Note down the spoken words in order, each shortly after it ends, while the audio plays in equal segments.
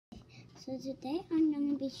So today I'm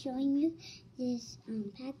going to be showing you this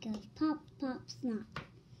pack of Poppops Snotz.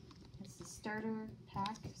 It's the starter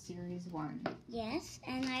pack, series 1. Yes,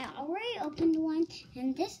 and I already opened one,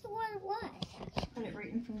 and this is what it was. Put it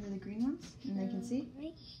right in front of the green ones, and they can see.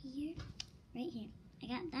 Right here. I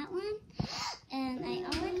got that one, and I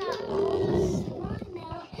already got this one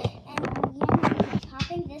now, and I'm going to be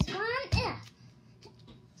popping this one.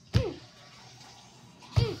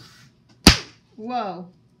 Whoa.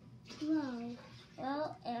 Whoa.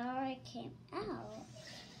 Well, it already came out.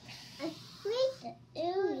 The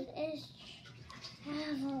ooze is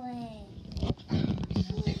traveling. A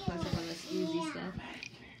bit closer on this oozy stuff.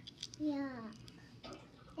 Yeah.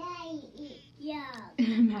 Yeah.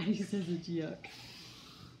 Maddie says it's yuck.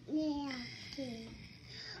 Yeah.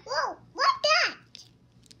 Whoa, what's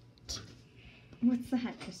that? What's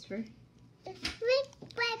that, Christopher? It's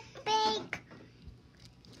big.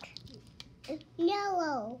 It's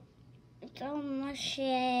yellow. It's all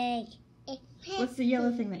mushy. What's the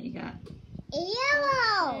yellow thing that you got?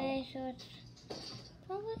 Yellow. Okay, so it's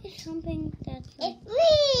probably something that's like... It's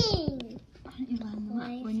green. Why don't you line them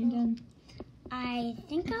up when you're done? I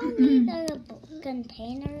think I'll need a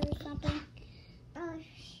container or something.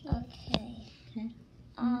 Okay.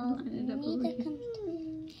 I'll need a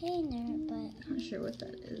container, but... Not sure what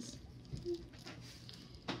that is.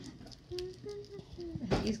 I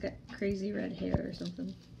think he's got crazy red hair or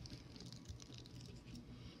something.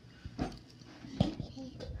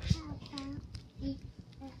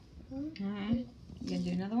 Alright. You gonna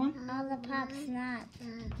do another one? All the Poppops Snotz.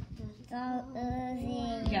 So oozy.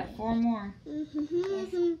 You got 4 more. So, Do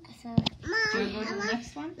you want to go to the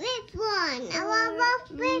next one? this one. I want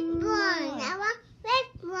this one. I want this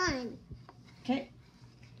one. Okay.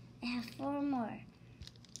 I have 4 more.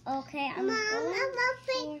 Okay, I'm Mom, going I want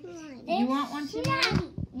for this one. this You want one too?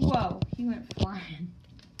 one. Whoa, he went flying.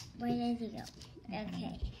 Where did he go?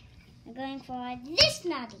 Okay. I'm going for this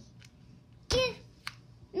snotty. Give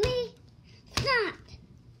me snot.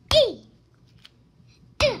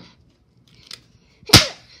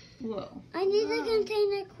 Whoa. I need a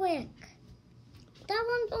container quick. That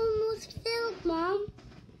one's almost filled, Mom.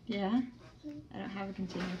 Yeah? I don't have a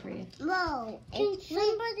container for you. Whoa. Can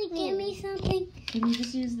somebody give me something? Can you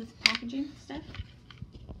just use the packaging stuff?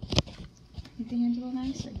 Make the hands a little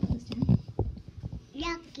nice like this time.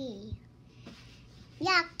 Yucky.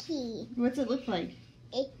 Yucky. What's it look like?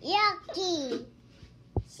 It's yucky.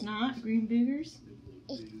 Snot? Green boogers?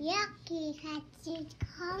 It's yucky. That's it.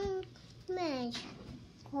 Come.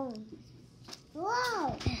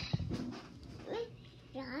 Whoa.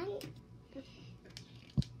 John.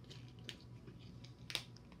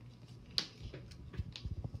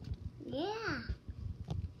 Yeah.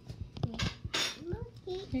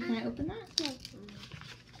 Here, can I open that?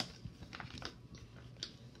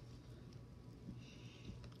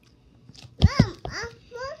 Mom, I'm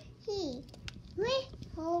monkey.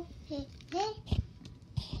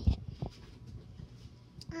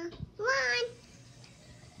 One.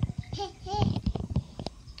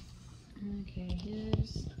 Okay,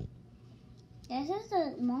 here's... This is a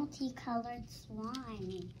multicolored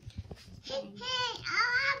slime. Hey, I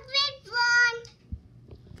want this one.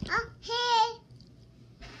 Oh, hey.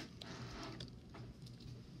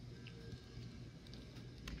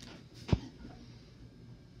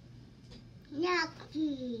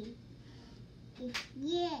 Yucky.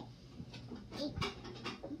 Yeah.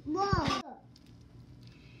 Whoa.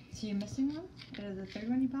 So you're missing one? Out of the third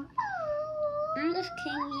one you bought? I'm just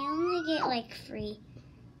kidding. You only get like 3,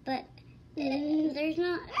 but there's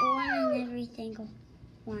not one in every single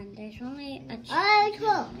one. There's only a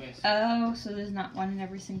Oh, so there's not one in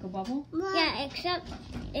every single bubble? yeah, except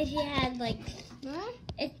if you had like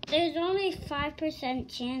there's only 5%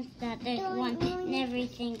 chance that there's one in every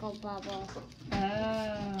single bubble.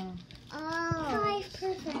 Oh.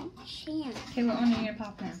 5% chance. Okay, what one are you going to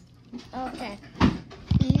pop now? Okay. I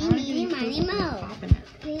wanna give you Mini, proof of mo. popping it.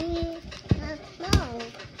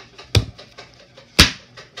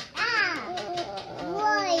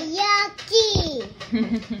 Whoa, yucky.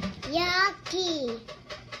 Yucky.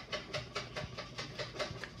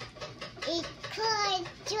 It's called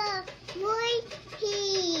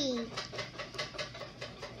monkey.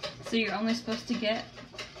 So you're only supposed to get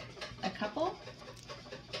a couple?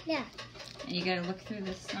 Yeah. And you got to look through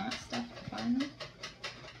the snot stuff to find them?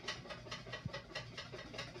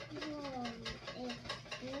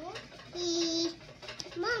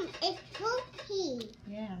 Mom, it's monkey.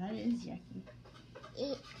 Yeah, that is yucky.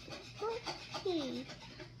 It's monkey.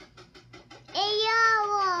 A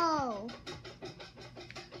yellow.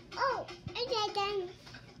 Oh, I got them.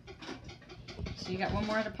 So you got one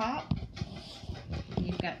more to pop? And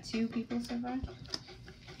you've got got 2 people so far?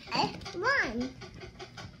 One.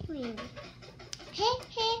 Hey,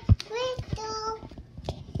 Crystal.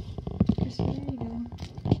 Chrissy, there you go.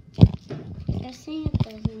 Guessing it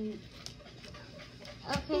doesn't.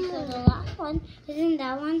 Okay, so the last one isn't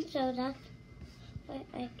that one, so that's what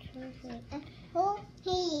I chose it.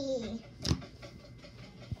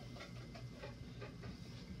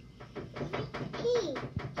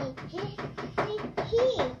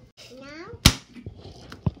 Now?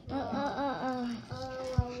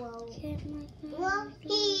 Get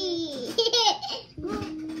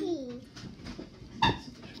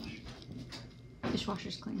my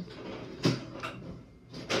Dishwasher's clean.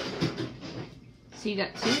 So you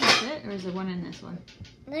got 2, that's it? Or is there 1 in this one?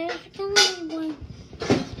 There's gonna be one.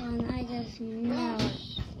 This one, I just know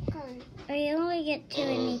it. Or you only get 2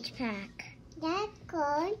 in each pack. That's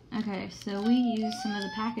good. Okay, so we use some of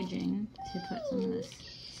the packaging to put some of this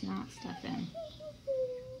snot stuff in.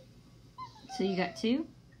 So you got 2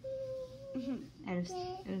 out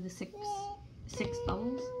of the six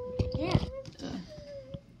bubbles? Yeah.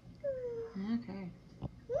 Okay.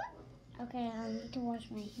 Okay, I need to wash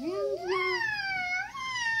my hands now.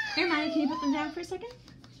 Here, Maya, can you put them down for a second?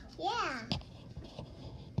 Yeah.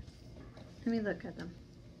 Let me look at them.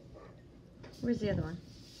 Where's the other one?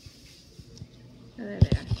 Oh, there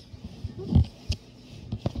they are.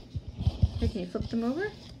 Hey, can you flip them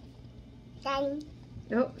over? Done.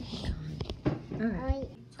 Oh, alright.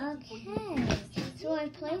 Okay, so I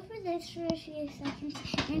played for this for a few seconds,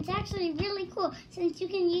 and it's actually really cool since you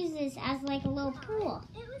can use this as like a little pool,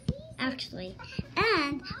 actually.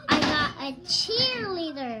 And I got a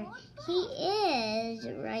cheerleader. He is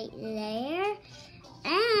right there.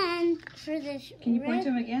 And for this Can you point to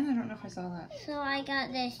him again? I don't know if I saw that. So I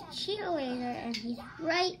got this cheerleader, and he's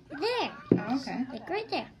right there. Oh, okay. Like right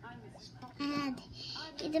there. And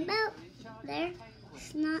he's about there.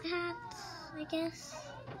 Snot hats, I guess.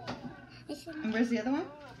 And where's the other one?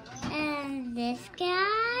 And this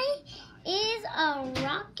guy is a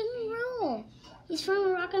rock and roll. He's from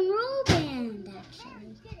a rock and roll band,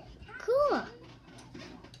 actually. Cool.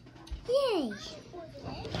 Yay.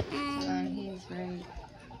 And He's right.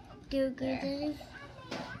 do-gooders.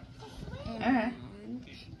 Okay. And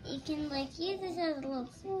you can like use this as a little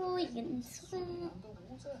pool. You can swim.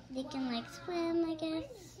 You can like swim, I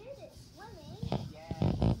guess.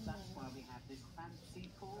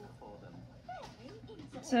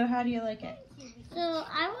 So how do you like it? So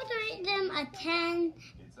I would rate them a 10.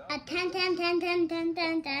 A 10, 10, 10, 10, 10,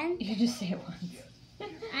 10, 10. You just say it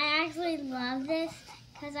once. I actually love this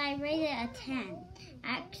because I rate it a 10.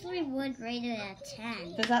 I actually would rate it a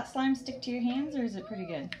 10. Does that slime stick to your hands or is it pretty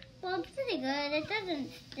good? Well, it's pretty good. It doesn't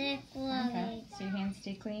stick well. Okay. So your hands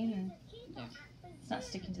stay clean and Yeah. it's not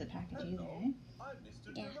sticking to the package either, eh?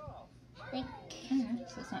 Yeah. Like, Okay,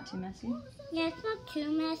 so it's not too messy. yeah, it's not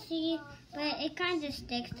too messy, but it kind of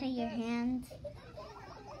sticks to your hands.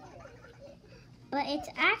 But it's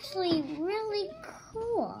actually really